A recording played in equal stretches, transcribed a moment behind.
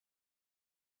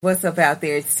What's up out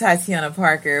there? It's Tatiana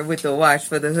Parker with the Watch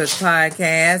for the Hook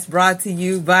podcast, brought to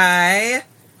you by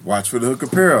Watch for the Hook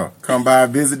Apparel. Come by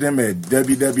and visit them at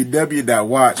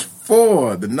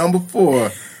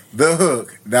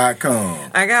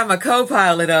www.watch4thehook.com. I got my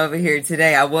co-pilot over here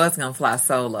today. I was going to fly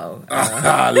solo.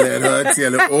 Let her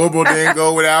tell it. Orville didn't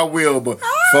go without Will, but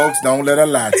folks, don't let her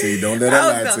lie to you. Don't let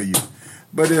her lie to you.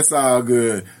 But it's all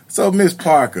good. So, Miss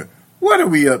Parker, what are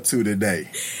we up to today?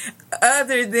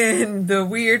 Other than the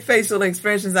weird facial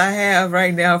expressions I have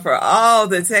right now for all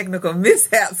the technical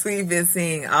mishaps we've been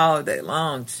seeing all day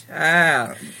long,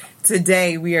 child.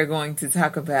 Today we are going to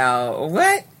talk about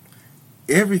what?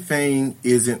 Everything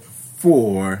isn't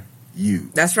for you.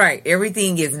 That's right.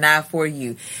 Everything is not for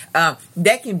you.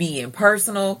 That can be in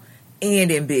personal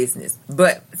and in business.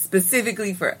 But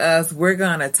specifically for us, we're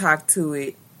going to talk to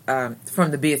it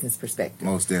from the business perspective.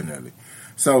 Most definitely.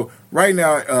 So right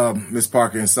now, Ms.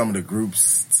 Parker, in some of the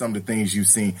groups, some of the things you've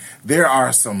seen, there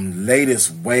are some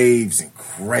latest waves and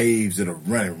craves that are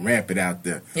running rampant out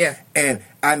there. Yeah. And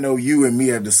I know you and me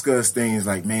have discussed things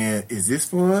like, man, is this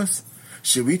for us?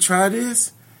 Should we try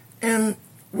this? And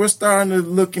we're starting to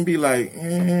look and be like,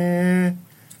 I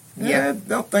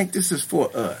don't think this is for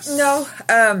us. No,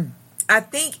 I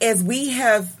think as we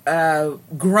have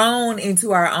grown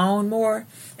into our own more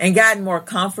and gotten more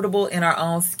comfortable in our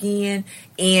own skin,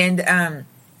 and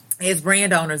as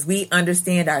brand owners, we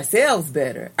understand ourselves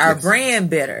better, our brand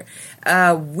better.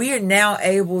 We're now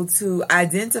able to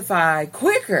identify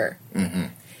quicker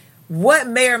what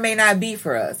may or may not be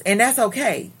for us. And that's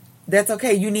okay. That's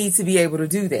okay. You need to be able to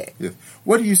do that. Yeah.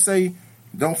 What do you say?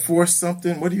 Don't force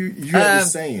something. What are you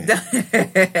saying?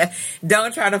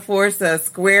 Don't try to force a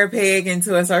square peg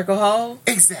into a circle hole.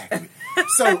 Exactly.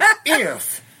 So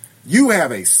if you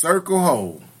have a circle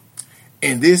hole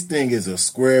and this thing is a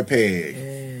square peg,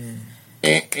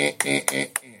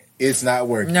 it's not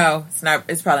working. No, it's not.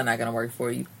 It's probably not going to work for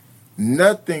you.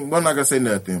 Nothing. Well, I'm not going to say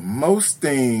nothing. Most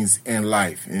things in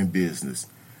life, in business,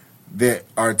 that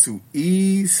are to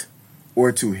ease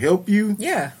or to help you,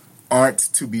 aren't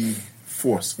to be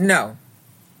forceful. No.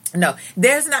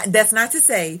 That's not to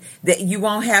say that you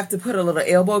won't have to put a little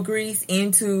elbow grease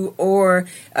into or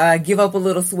give up a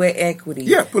little sweat equity.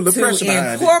 Yeah, put the pressure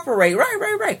behind incorporate.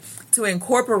 Right. To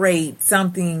incorporate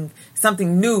something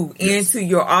new into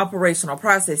your operational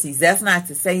processes. That's not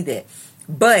to say that.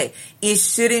 But it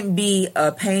shouldn't be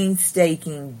a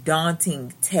painstaking,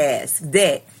 daunting task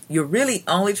that you're really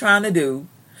only trying to do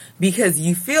because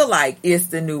you feel like it's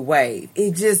the new wave.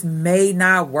 It just may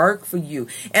not work for you.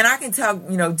 And I can tell,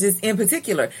 just in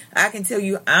particular, I can tell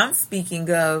you I'm speaking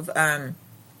of an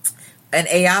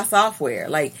AI software.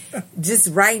 Like, just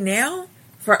right now,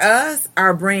 for us,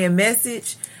 our brand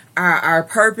message, our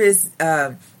purpose,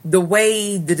 the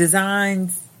way the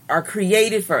designs are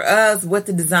created for us, what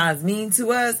the designs mean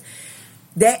to us,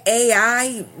 that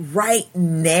AI right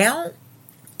now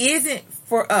isn't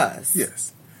for us.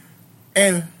 Yes.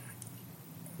 And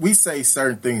we say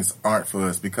certain things aren't for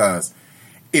us because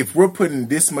if we're putting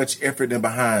this much effort in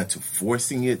behind to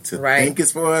forcing it to think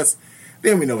it's for us,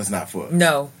 then we know it's not for us.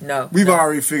 No. We've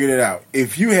already figured it out.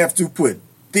 If you have to put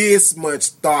this much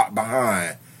thought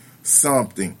behind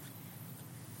something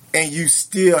and you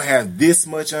still have this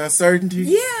much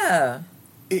uncertainty,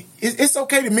 it's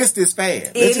okay to miss this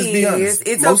fad. Let's just be honest.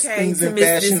 It's Most okay things to in miss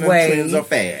fashion this wave. and trends are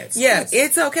fads. Yeah,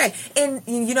 it's okay. And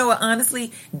you know what,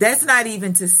 honestly, that's not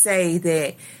even to say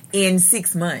that in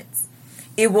 6 months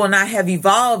it will not have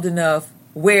evolved enough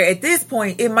where at this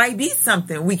point it might be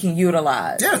something we can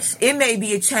utilize. Yes. It may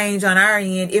be a change on our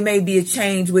end. It may be a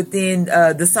change within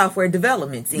the software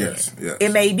development's end. Yes.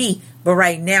 It may be. But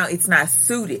right now, it's not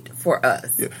suited for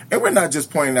us. Yeah. And we're not just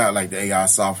pointing out like the AI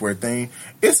software thing.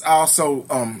 It's also,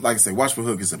 like I say, Watch for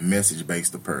Hook is a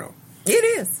message-based apparel. It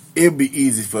is. It'd be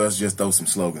easy for us to just throw some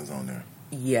slogans on there.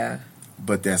 Yeah.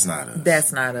 But that's not us.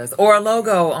 That's not us. Or a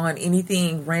logo on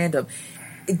anything random.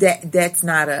 That's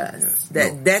not us.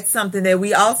 Yes. That's something that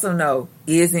we also know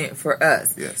isn't for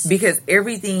us. Yes. Because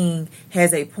everything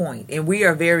has a point, and we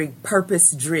are very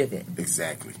purpose-driven.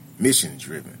 Exactly.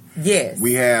 Mission-driven. Yes.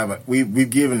 We've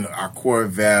given our core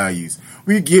values.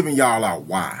 We've given y'all our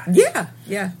why.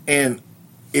 Yeah. And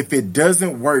if it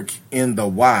doesn't work in the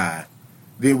why,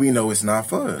 then we know it's not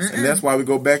for us. And that's why we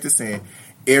go back to saying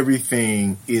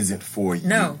everything isn't for you.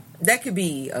 No. That could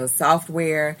be a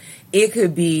software. It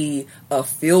could be a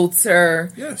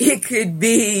filter. Yes. It could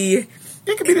be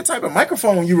the type of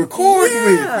microphone you record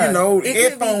with,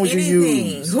 headphones you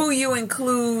use. Who you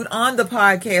include on the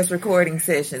podcast recording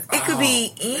sessions. It could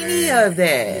be any of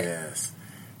that. Yes.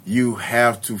 You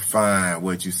have to find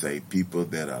people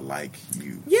that are like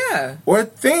you. Yeah. Or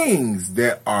things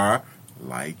that are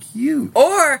like you.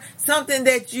 Or something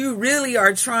that you really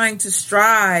are trying to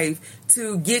strive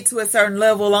to get to a certain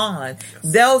level on.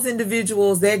 Yes. Those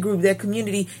individuals, that group, that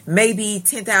community may be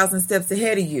 10,000 steps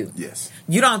ahead of you. Yes.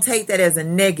 You don't take that as a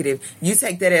negative. You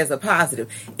take that as a positive.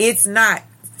 It's not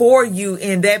for you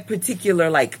in that particular,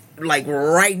 like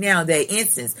right now, that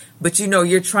instance, but you know,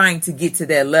 you're trying to get to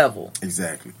that level.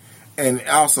 Exactly. And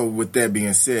also with that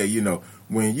being said, you know,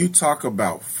 when you talk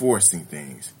about forcing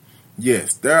things,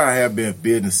 yes, there have been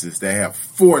businesses that have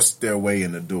forced their way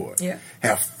in the door,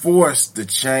 have forced the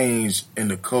change in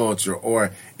the culture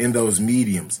or in those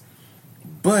mediums.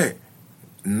 But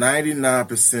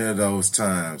 99% of those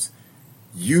times,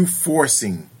 you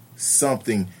forcing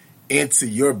something into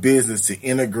your business to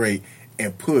integrate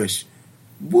and push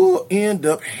will end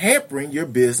up hampering your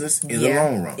business in the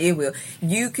long run. It will.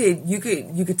 You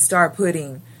could start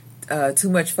putting too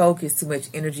much focus, too much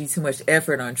energy, too much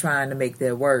effort on trying to make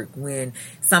that work when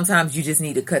sometimes you just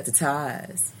need to cut the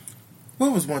ties.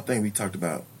 What was one thing we talked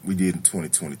about we did in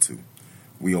 2022?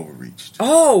 We overreached.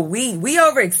 Oh, we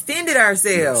overextended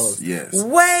ourselves. Yes.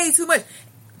 Way too much.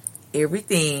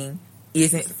 Everything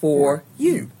isn't for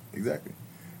you. Exactly.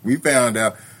 We found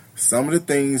out some of the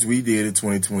things we did in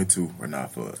 2022 were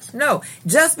not for us. No,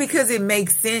 just because it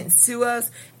makes sense to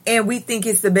us and we think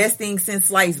it's the best thing since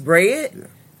sliced bread,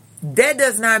 that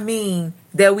does not mean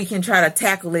that we can try to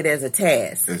tackle it as a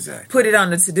task. Exactly. Put it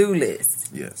on the to-do list.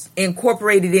 Yes.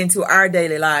 Incorporate it into our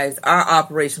daily lives, our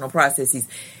operational processes.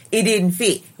 It didn't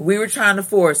fit. We were trying to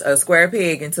force a square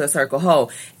peg into a circle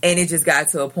hole, and it just got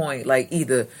to a point like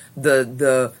either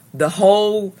the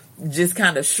hole just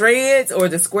kind of shreds or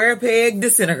the square peg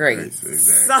disintegrates.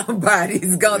 Exactly.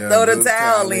 Somebody's gonna throw the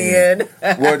towel in.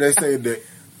 What they say, the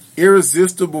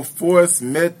irresistible force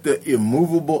met the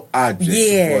immovable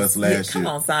object for us last year. Come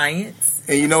on, science.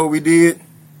 And you know what we did?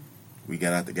 We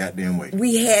got out the goddamn way.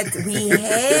 We had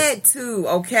to,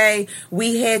 okay?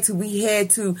 We had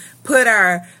to put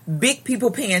our big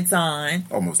people pants on.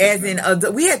 Almost. As in,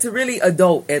 we had to really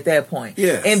adult at that point.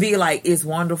 Yes. And be like, it's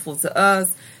wonderful to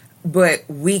us, but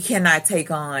we cannot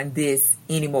take on this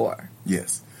anymore.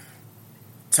 Yes.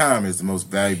 Time is the most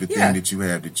valuable thing that you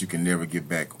have that you can never get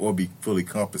back or be fully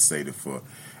compensated for.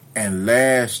 And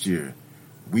last year,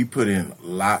 we put in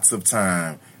lots of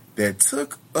time that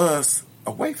took us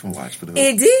away from Watch for the Hood.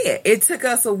 It did. It took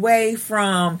us away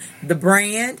from the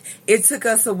brand. It took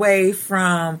us away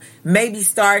from maybe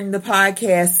starting the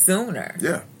podcast sooner.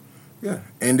 Yeah. Yeah.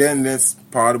 And then that's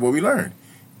part of what we learned.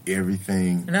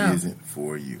 Everything isn't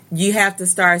for you. You have to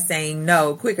start saying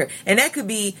no quicker. And that could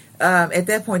be, at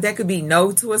that point, that could be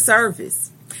no to a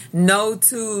service. No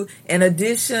to an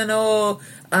additional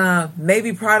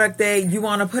maybe product that you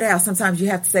want to put out. Sometimes you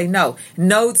have to say no.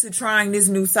 No to trying this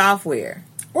new software.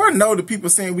 Or no to people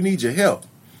saying we need your help.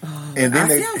 Oh, and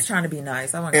then I was trying to be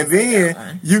nice. And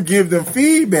then you give them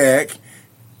feedback.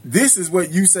 This is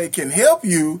what you say can help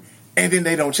you, and then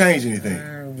they don't change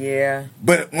anything. Yeah.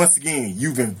 But once again,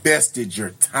 you've invested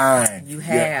your time, you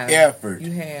have your effort.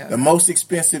 You have the most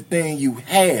expensive thing you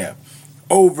have.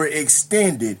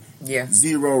 Overextended.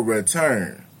 Zero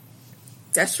return.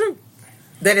 That's true.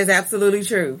 That is absolutely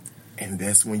true. And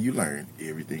that's when you learn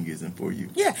everything isn't for you.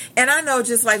 Yeah. And I know,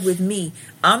 just like with me,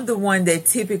 I'm the one that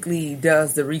typically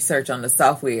does the research on the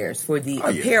softwares for the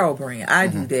apparel brand. I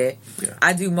do that. Yeah.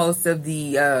 I do most of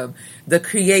the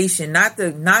creation, not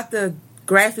the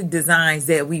graphic designs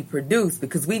that we produce,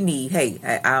 because we need,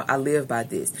 I live by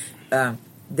this.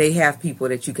 They have people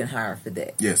that you can hire for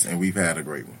that. Yes, and we've had a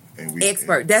great one.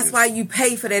 Expert. That's why you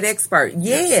pay for that expert.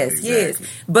 Yes, exactly. Yes.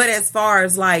 But as far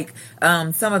as like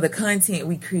some of the content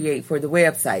we create for the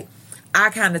website, I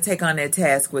kind of take on that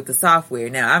task with the software.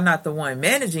 Now, I'm not the one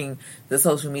managing the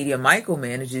social media. Michael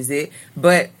manages it,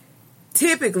 but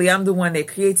typically I'm the one that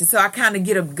creates it. So I kind of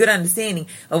get a good understanding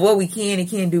of what we can and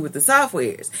can't do with the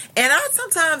softwares. And I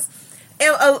sometimes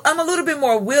I'm a little bit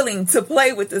more willing to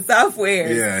play with the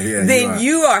softwares than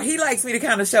you are. He likes me to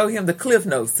kind of show him the cliff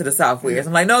notes to the softwares. Yeah.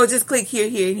 I'm like, no, just click here,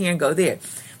 here, here, and go there.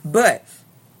 But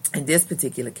in this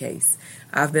particular case,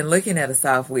 I've been looking at a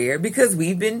software because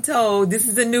we've been told this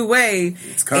is a new way.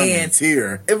 It's coming. It's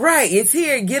here. Right. It's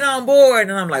here. Get on board.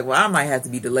 And I'm like, well, I might have to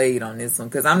be delayed on this one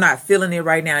because I'm not feeling it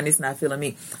right now and it's not feeling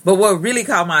me. But what really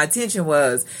caught my attention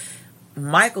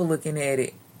Michael looking at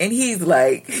it, and he's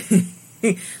like...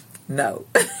 No.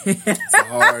 It's a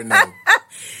hard no.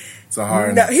 It's a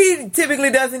hard no. He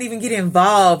typically doesn't even get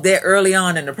involved that early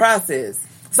on in the process.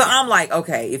 So I'm like,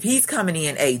 okay, if he's coming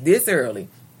in A, this early,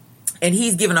 and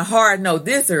he's giving a hard no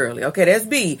this early, okay, that's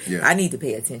B. Yeah. I need to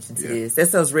pay attention to this.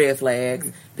 That's those red flags.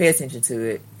 Yeah. Pay attention to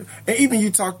it. And even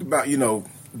you talked about,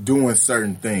 doing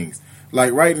certain things.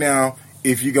 Like right now,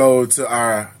 if you go to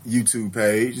our YouTube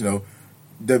page,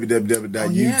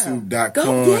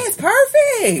 www.youtube.com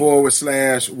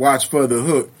 /watch for the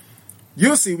hook,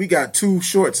 you'll see we got 2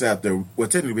 shorts out there. Well,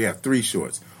 technically we have 3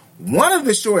 shorts. One of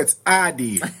the shorts I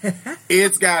did,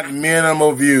 it's got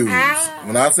minimal views.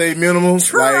 When I say minimal,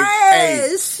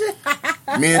 trash.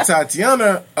 Me and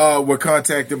Tatiana were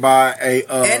contacted by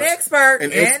an expert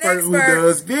who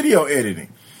does video editing.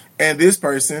 And this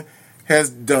person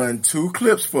has done 2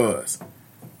 clips for us.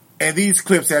 And these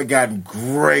clips have gotten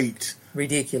great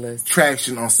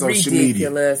traction on social media.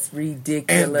 Ridiculous.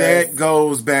 And that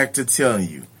goes back to telling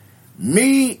you,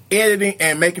 me editing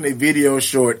and making a video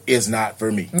short is not for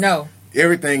me. No.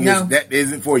 Everything that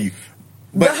isn't for you.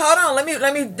 But hold on, let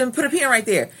me put a pin right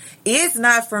there. It's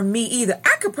not for me either.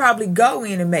 I could probably go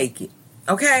in and make it.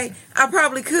 Okay? I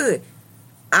probably could.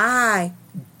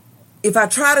 If I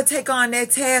try to take on that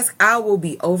task, I will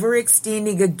be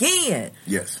overextending again.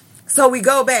 Yes. So we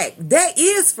go back. That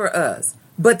is for us.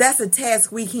 But that's a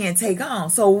task we can't take on.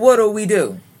 So what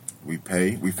do? We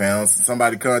pay. We found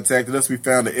somebody contacted us. We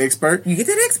found an expert. You get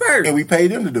that expert. And we pay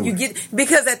them to do it.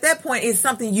 Because at that point, it's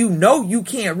something you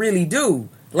can't really do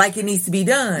like it needs to be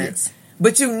done. Yes.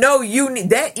 But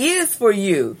that is for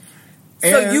you.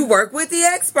 So you work with the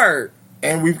expert.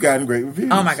 And we've gotten great reviews.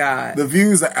 Oh, my God. The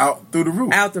views are out through the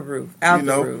roof. Out the roof.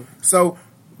 So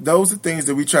those are things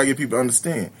that we try to get people to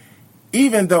understand.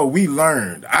 Even though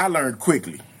I learned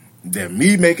quickly that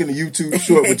me making a YouTube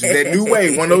short, which is that new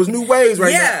wave, one of those new waves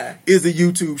now, is a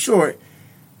YouTube short.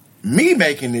 Me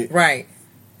making it,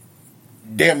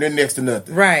 damn near next to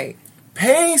nothing. Right.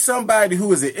 Paying somebody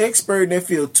who is an expert in that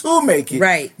field to make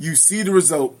it, you see the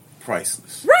result,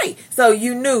 priceless. Right. So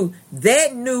you knew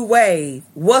that new wave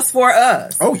was for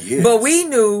us. Oh, yeah. But we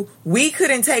knew we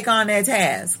couldn't take on that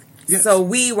task. Yes. So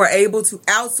we were able to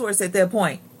outsource at that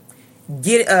point.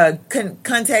 Get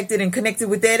contacted and connected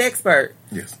with that expert.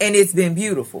 Yes. And it's been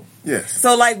beautiful. Yes.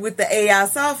 So like with the AI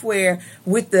software,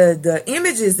 with the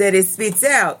images that it spits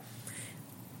out,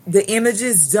 the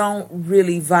images don't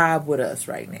really vibe with us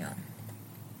right now.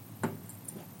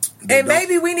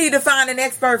 Maybe we need to find an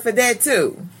expert for that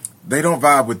too. They don't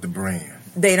vibe with the brand.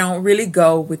 They don't really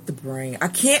go with the brand. I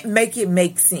can't make it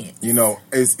make sense.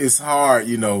 It's hard,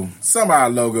 some of our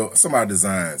logo, some of our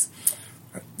designs,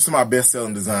 some of our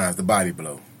best-selling designs, the Body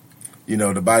Blow.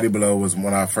 The Body Blow was one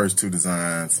of our first 2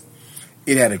 designs.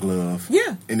 It had a glove.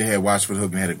 Yeah. And it had watch for the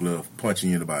hook and had a glove punching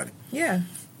you in the body. Yeah.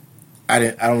 I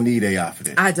don't need AI for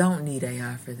that. I don't need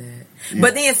AI for that. Yeah.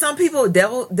 But then some people,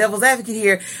 devil's advocate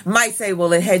here, might say,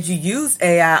 well, had you used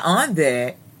AI on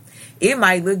that, it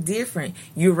might look different.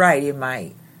 You're right, it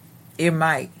might. It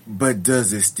might. But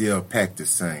does it still pack the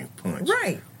same punch?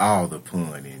 Right. All the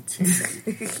pun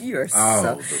intended. You're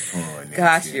all the pun intended.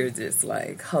 Gosh, you're just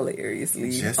like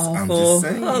hilariously awful.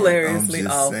 Hilariously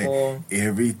awful.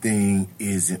 Everything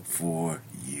isn't for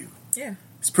you. Yeah.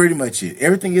 It's pretty much it.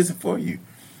 Everything isn't for you.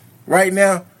 Right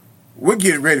now, we're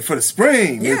getting ready for the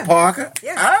spring, Miss Parker.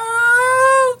 Yeah.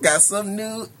 Oh, got some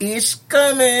new-ish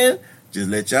coming.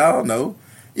 Just let y'all know.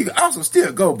 You can also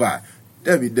still go by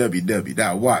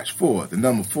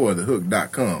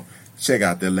www.watch4thehook.com. Check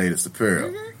out their latest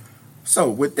apparel. Mm-hmm. So,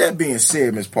 with that being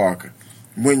said, Miss Parker,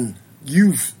 when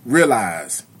you've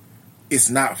realized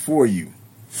it's not for you,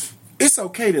 it's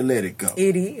okay to let it go.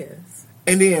 It is.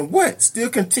 And then what? Still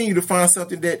continue to find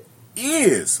something that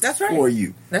is for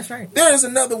you. That's right. There's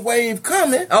another wave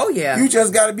coming. Oh, yeah. You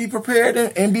just got to be prepared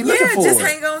and be looking for it. Yeah, just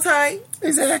hang on tight.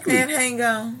 Exactly. And hang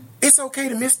on. It's okay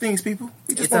to miss things, people.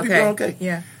 We just want people okay.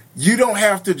 Yeah. You don't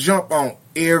have to jump on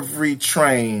every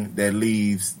train that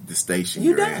leaves the station.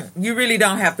 You don't. You really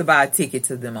don't have to buy a ticket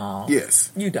to them all.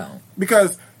 Yes. You don't.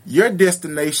 Because your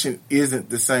destination isn't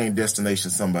the same destination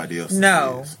somebody else's is.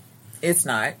 No, it's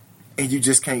not. And you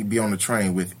just can't be on the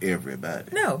train with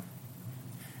everybody. No.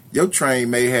 Your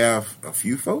train may have a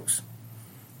few folks.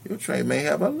 Your train may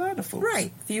have a lot of folks.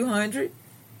 Right. Few hundred.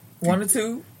 1 or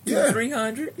 2,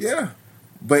 300. Yeah.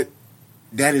 But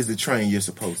that is the train you're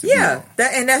supposed to be on.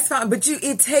 And that's fine. But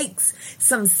it takes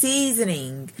some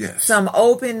seasoning, yes, some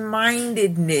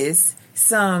open-mindedness,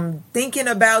 some thinking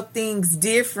about things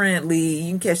differently.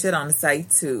 You can catch that on the site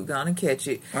too. Go on and catch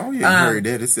it. Oh yeah, I heard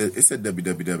that. It's at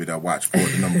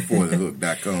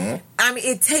www.watch4thehook.com. I mean,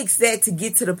 it takes that to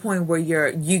get to the point where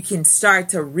you can start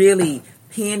to really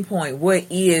pinpoint what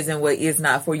is and what is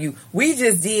not for you. We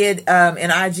just did an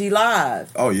IG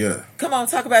Live. Oh, yeah. Come on,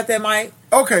 talk about that, Mike.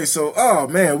 Okay, so, oh,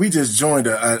 man, we just joined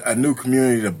a new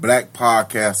community, the Black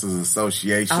Podcasters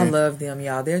Association. I love them,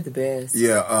 y'all. They're the best.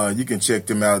 Yeah, you can check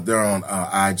them out. They're on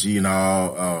IG and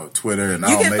all, Twitter and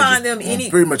all. You can find them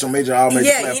pretty much on all major platforms.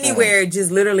 Anywhere,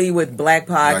 just literally with Black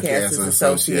Podcasters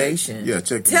Association. Yeah,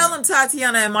 check them Tell out. them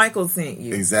Tatiana and Michael sent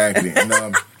you. Exactly.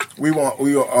 And we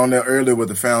were on there earlier with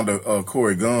the founder,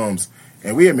 Corey Gums,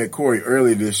 and we had met Corey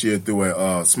earlier this year through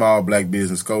a small black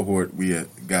business cohort we had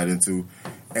got into,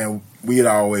 and we had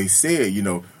always said,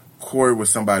 Corey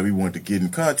was somebody we wanted to get in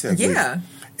contact with. Yeah.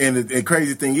 And the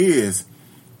crazy thing is,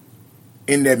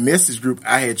 in that message group,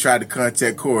 I had tried to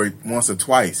contact Corey once or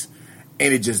twice,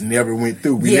 and it just never went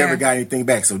through. We never got anything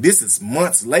back. So this is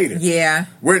months later. Yeah.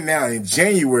 We're now in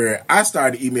January. I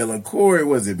started emailing Corey.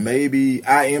 Was it maybe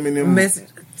I am in them?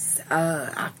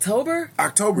 October?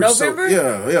 So, November?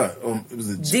 yeah. It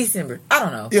was December. I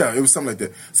don't know. Yeah, it was something like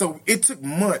that. So it took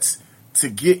months to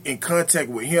get in contact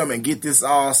with him and get this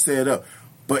all set up.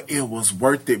 But it was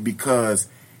worth it because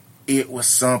it was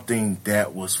something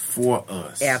that was for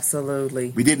us.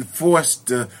 Absolutely. We didn't force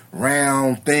the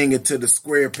round thing into the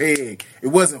square peg. It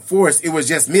wasn't forced. It was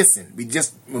just missing. We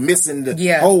just were missing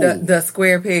the hole. The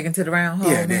square peg into the round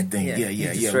hole. Yeah, that thing. Yeah.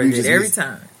 We just every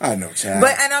time. I know, child.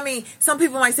 But, and I mean, some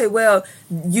people might say, well,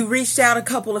 you reached out a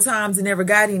couple of times and never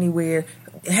got anywhere.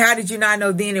 How did you not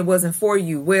know then it wasn't for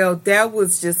you? Well, that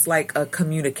was just like a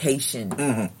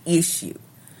communication issue.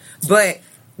 But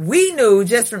we knew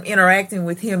just from interacting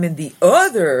with him in the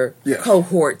other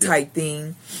cohort type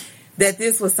thing that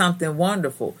this was something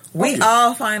wonderful. We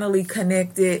all finally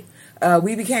connected.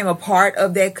 We became a part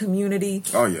of that community.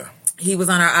 Oh, yeah. He was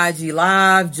on our IG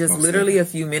Live just literally a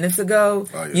few minutes ago.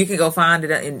 Oh, yeah. You can go find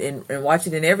it and watch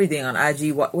it and everything on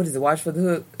IG. What is it? Watch for the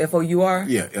Hook? F-O-U-R?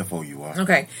 Yeah, F-O-U-R.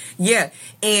 Okay. Yeah.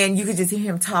 And you could just hear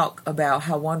him talk about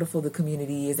how wonderful the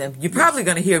community is. And you're probably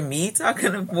going to hear me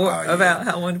talking more about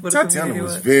how wonderful the community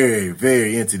was. Tatiana was very,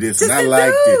 very into this. Just and I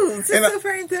liked it. Just super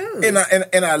enthused.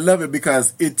 And I love it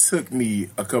because it took me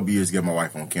a couple years to get my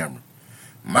wife on camera.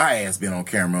 My ass been on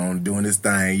camera on doing this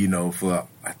thing, for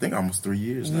I think almost 3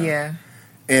 years now. Yeah.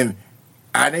 And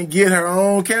I didn't get her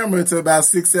on camera until about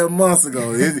 6-7 months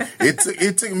ago.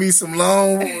 It took me some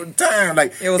long time.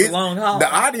 Like it was a long haul.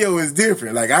 The audio is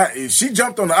different. Like she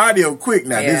jumped on the audio quick.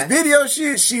 Now this video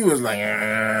shit, she was like,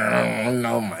 I don't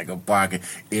know, Michael Parker.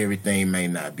 Everything may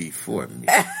not be for me.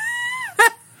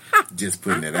 Just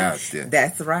putting it out there.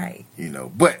 That's right.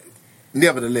 But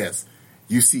nevertheless,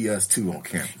 you see us too on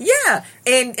camera. Yeah,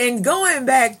 and going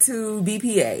back to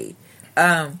BPA,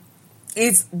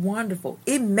 it's wonderful.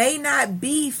 It may not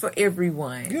be for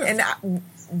everyone, and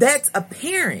that's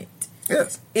apparent.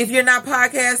 Yes. If you're not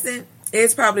podcasting,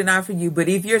 it's probably not for you. But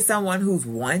if you're someone who's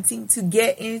wanting to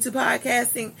get into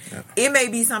podcasting, it may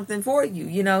be something for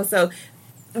you. So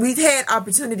we've had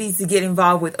opportunities to get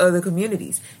involved with other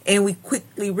communities, and we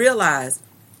quickly realized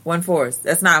one for us.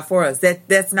 That's not for us.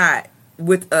 That's not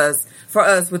with us. For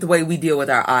us, with the way we deal with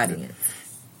our audience.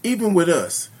 Even with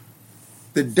us,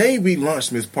 the day we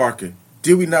launched Miss Parker,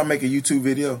 did we not make a YouTube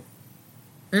video?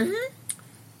 Mm-hmm.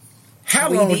 How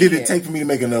long did it take for me to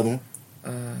make another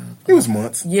one? It was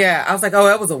months. Yeah, I was like,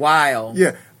 that was a while.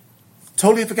 Yeah.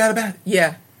 Totally forgot about it.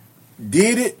 Yeah.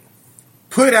 Did it,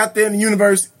 put it out there in the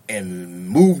universe, and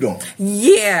moved on.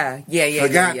 Yeah.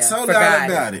 Forgot totally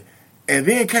about it. And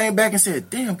then came back and said,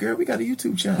 damn, girl, we got a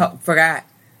YouTube channel. Forgot.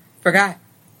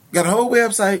 Got a whole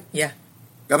website. Yeah.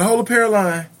 Got a whole apparel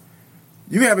line.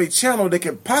 You have a channel that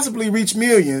can possibly reach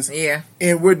millions. Yeah.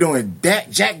 And we're doing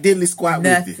that Jack Diddley squat with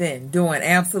it. Nothing. Doing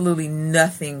absolutely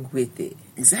nothing with it.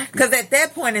 Exactly. Because at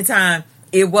that point in time,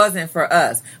 it wasn't for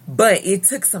us. But it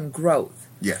took some growth.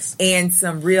 Yes. And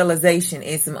some realization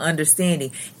and some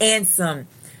understanding and some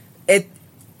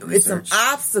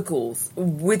obstacles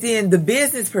within the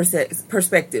business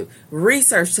perspective.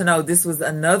 Research to know this was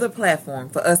another platform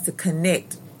for us to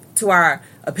connect to our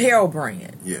apparel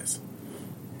brand. Yes.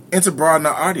 And to broaden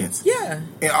our audience. Yeah.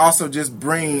 And also just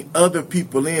bring other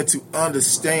people in to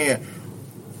understand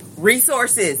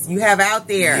resources you have out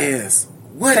there. Yes.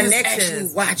 What is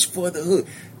actually Watch for the Hook?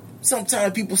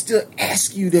 Sometimes people still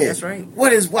ask you that. That's right.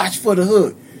 What is Watch for the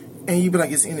Hook? And you be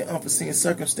like, it's any unforeseen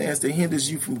circumstance that hinders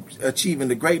you from achieving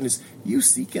the greatness you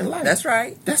seek in life. That's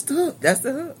right. That's the hook. That's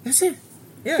the hook. That's it.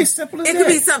 Yeah. It's simple as that. It could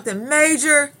be something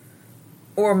major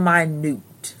or minute.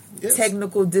 Yes.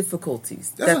 Technical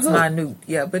difficulties. That's minute.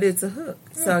 Yeah, but it's a hook.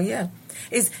 Yeah. So, yeah.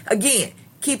 It's, again,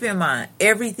 keep in mind,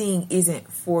 everything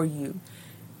isn't for you.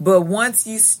 But once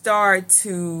you start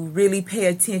to really pay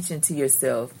attention to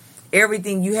yourself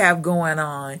everything you have going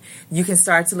on, you can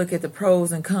start to look at the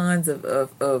pros and cons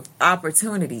of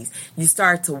opportunities. You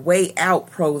start to weigh out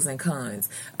pros and cons.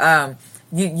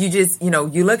 You just,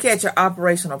 you look at your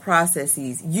operational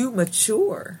processes, you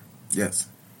mature. Yes.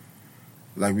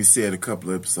 Like we said a couple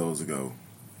of episodes ago,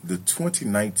 the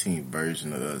 2019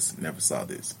 version of us never saw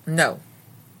this. No.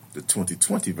 The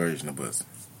 2020 version of us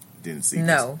didn't see this.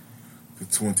 No. The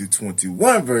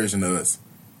 2021 version of us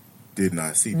did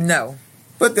not see this. No.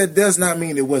 But that does not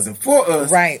mean it wasn't for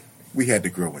us. Right. We had to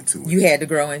grow into it. You had to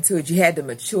grow into it. You had to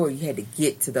mature. You had to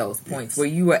get to those points where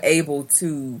you were able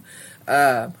to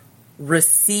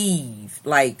receive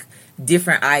like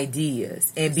different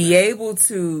ideas and be able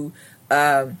to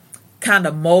kind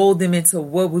of mold them into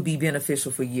what would be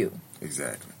beneficial for you.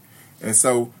 Exactly. And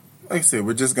so, like I said,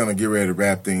 we're just going to get ready to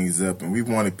wrap things up, and we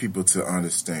wanted people to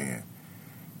understand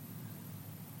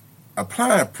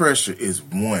applying pressure is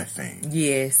one thing.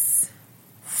 Yes.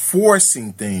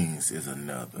 Forcing things is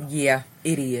another. Yeah,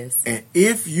 it is. And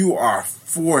if you are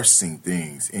forcing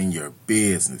things in your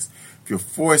business, if you're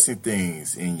forcing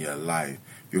things in your life,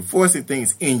 if you're forcing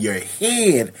things in your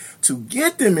head to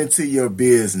get them into your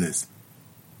business,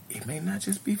 it may not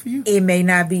just be for you. It may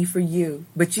not be for you,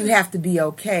 but you have to be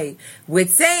okay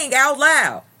with saying out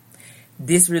loud,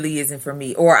 this really isn't for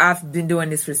me. Or I've been doing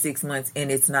this for 6 months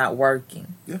and it's not working.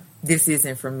 Yeah. This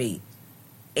isn't for me.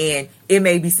 And it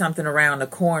may be something around the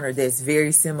corner that's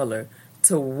very similar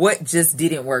to what just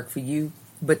didn't work for you.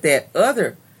 But that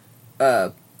other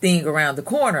thing around the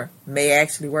corner may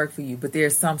actually work for you. But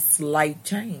there's some slight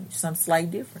change, some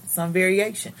slight difference, some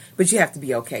variation. But you have to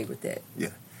be okay with that.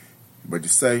 Yeah. But you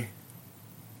say,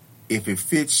 if it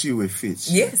fits you, it fits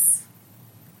you. Yes.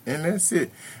 And that's it.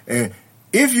 And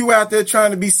if you out there trying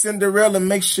to be Cinderella,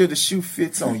 make sure the shoe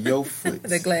fits on your foot.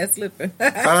 The glass slipper.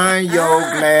 Find your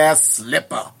glass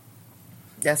slipper.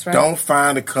 That's right. Don't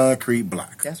find a concrete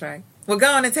block. That's right. Well,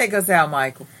 go on and take us out,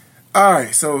 Michael. All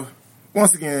right. So,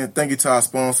 once again, thank you to our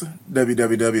sponsor,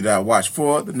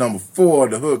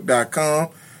 www.watch4thehook.com.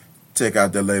 Check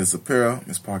out their latest apparel.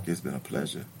 Ms. Parker, it's been a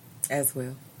pleasure. As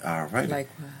well. All right.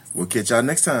 Likewise. We'll catch y'all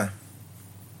next time.